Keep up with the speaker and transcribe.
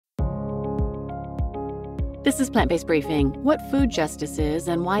This is Plant-Based Briefing, What Food Justice Is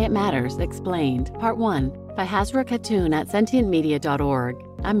and Why It Matters, Explained, Part 1, by Hazra Khatoon at sentientmedia.org.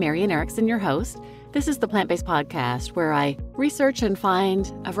 I'm Marian Erickson, your host. This is the Plant-Based Podcast, where I research and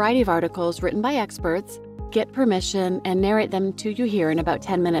find a variety of articles written by experts, get permission, and narrate them to you here in about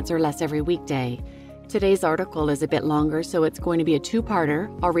 10 minutes or less every weekday. Today's article is a bit longer, so it's going to be a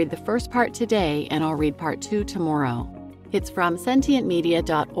two-parter. I'll read the first part today, and I'll read part 2 tomorrow. It's from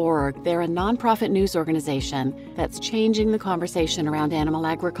sentientmedia.org. They're a nonprofit news organization that's changing the conversation around animal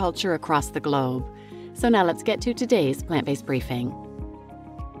agriculture across the globe. So now let's get to today's Plant-Based Briefing.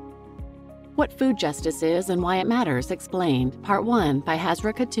 What Food Justice Is and Why It Matters, Explained, Part 1 by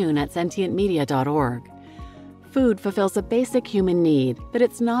Hazra Khatoon at sentientmedia.org. Food fulfills a basic human need, but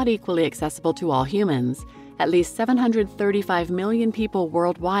it's not equally accessible to all humans. At least 735 million people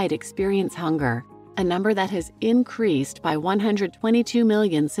worldwide experience hunger, a number that has increased by 122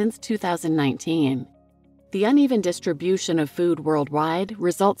 million since 2019. The uneven distribution of food worldwide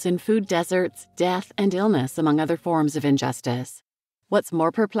results in food deserts, death, and illness, among other forms of injustice. What's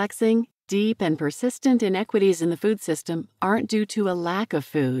more perplexing, deep and persistent inequities in the food system aren't due to a lack of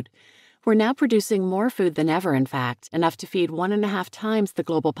food. We're now producing more food than ever, in fact, enough to feed 1.5 times the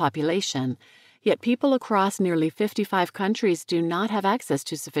global population. Yet people across nearly 55 countries do not have access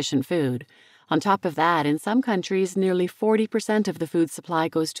to sufficient food. On top of that, in some countries, nearly 40% of the food supply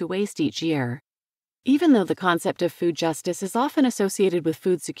goes to waste each year. Even though the concept of food justice is often associated with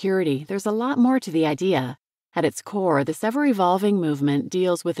food security, there's a lot more to the idea. At its core, this ever-evolving movement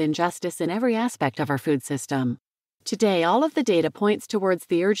deals with injustice in every aspect of our food system. Today, all of the data points towards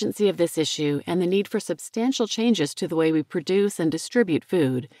the urgency of this issue and the need for substantial changes to the way we produce and distribute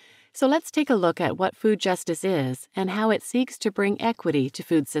food. So let's take a look at what food justice is and how it seeks to bring equity to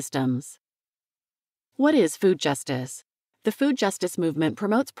food systems. What is food justice? The food justice movement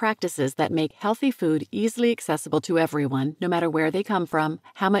promotes practices that make healthy food easily accessible to everyone, no matter where they come from,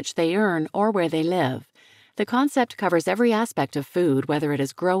 how much they earn, or where they live. The concept covers every aspect of food, whether it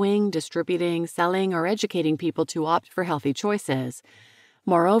is growing, distributing, selling, or educating people to opt for healthy choices.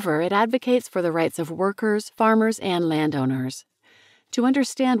 Moreover, it advocates for the rights of workers, farmers, and landowners. To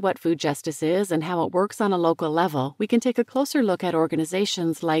understand what food justice is and how it works on a local level, we can take a closer look at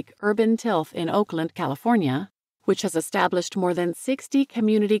organizations like Urban Tilth in Oakland, California, which has established more than 60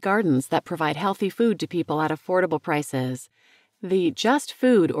 community gardens that provide healthy food to people at affordable prices. The Just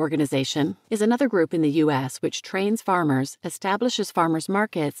Food organization is another group in the U.S. which trains farmers, establishes farmers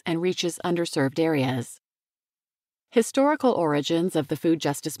markets, and reaches underserved areas. Historical origins of the food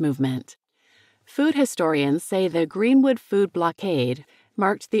justice movement. Food historians say the Greenwood food blockade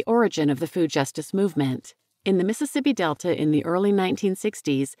marked the origin of the food justice movement. In the Mississippi Delta in the early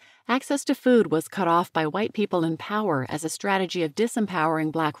 1960s, access to food was cut off by white people in power as a strategy of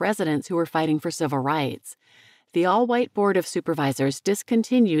disempowering Black residents who were fighting for civil rights. The all-white Board of Supervisors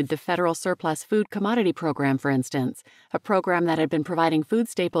discontinued the Federal Surplus Food Commodity Program, for instance, a program that had been providing food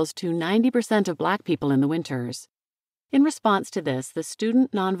staples to 90% of Black people in the winters. In response to this, the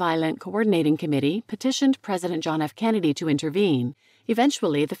Student Nonviolent Coordinating Committee petitioned President John F. Kennedy to intervene.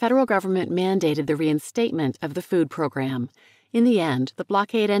 Eventually, the federal government mandated the reinstatement of the food program. In the end, the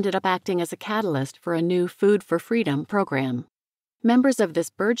blockade ended up acting as a catalyst for a new Food for Freedom program. Members of this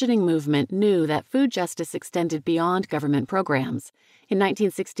burgeoning movement knew that food justice extended beyond government programs. In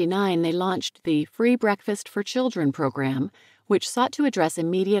 1969, they launched the Free Breakfast for Children program, which sought to address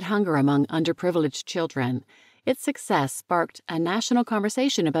immediate hunger among underprivileged children. Its success sparked a national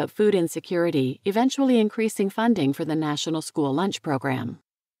conversation about food insecurity, eventually increasing funding for the National School Lunch Program.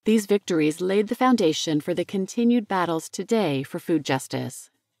 These victories laid the foundation for the continued battles today for food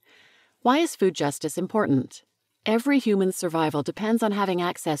justice. Why is food justice important? Every human's survival depends on having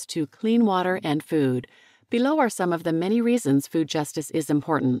access to clean water and food. Below are some of the many reasons food justice is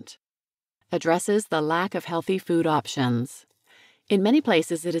important. Addresses the lack of healthy food options. In many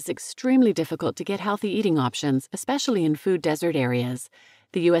places, it is extremely difficult to get healthy eating options, especially in food desert areas.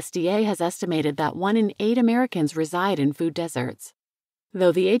 The USDA has estimated that 1 in 8 Americans reside in food deserts.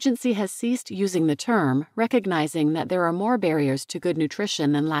 Though the agency has ceased using the term, recognizing that there are more barriers to good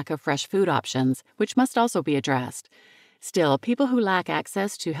nutrition than lack of fresh food options, which must also be addressed. Still, people who lack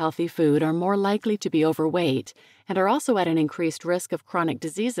access to healthy food are more likely to be overweight and are also at an increased risk of chronic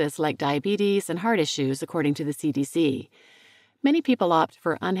diseases like diabetes and heart issues, according to the CDC. Many people opt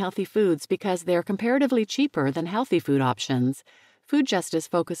for unhealthy foods because they're comparatively cheaper than healthy food options. Food justice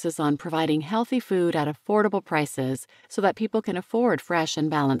focuses on providing healthy food at affordable prices so that people can afford fresh and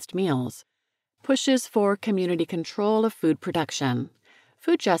balanced meals. Pushes for community control of food production.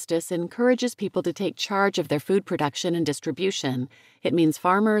 Food justice encourages people to take charge of their food production and distribution. It means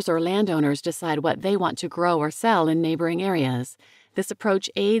farmers or landowners decide what they want to grow or sell in neighboring areas. This approach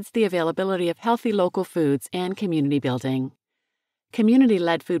aids the availability of healthy local foods and community building.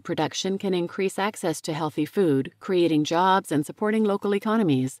 Community-led food production can increase access to healthy food, creating jobs and supporting local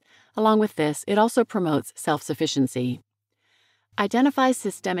economies. Along with this, it also promotes self-sufficiency. Identifies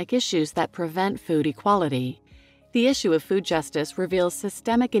systemic issues that prevent food equality. The issue of food justice reveals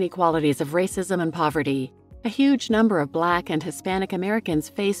systemic inequalities of racism and poverty. A huge number of Black and Hispanic Americans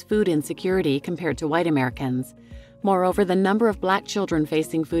face food insecurity compared to white Americans. Moreover, the number of Black children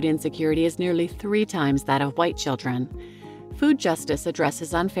facing food insecurity is nearly 3 times that of white children. Food justice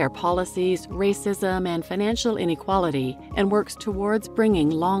addresses unfair policies, racism, and financial inequality and works towards bringing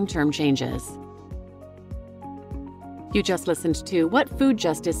long-term changes. You just listened to What Food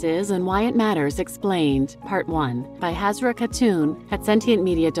Justice Is and Why It Matters Explained, Part 1, by Hazra Khatoon at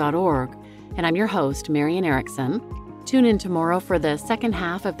sentientmedia.org, and I'm your host, Marian Erickson. Tune in tomorrow for the second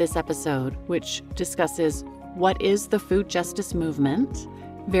half of this episode, which discusses what is the food justice movement,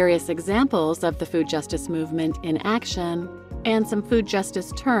 various examples of the food justice movement in action, and some food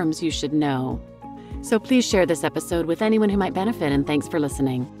justice terms you should know. So please share this episode with anyone who might benefit, and thanks for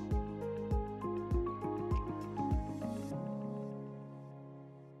listening.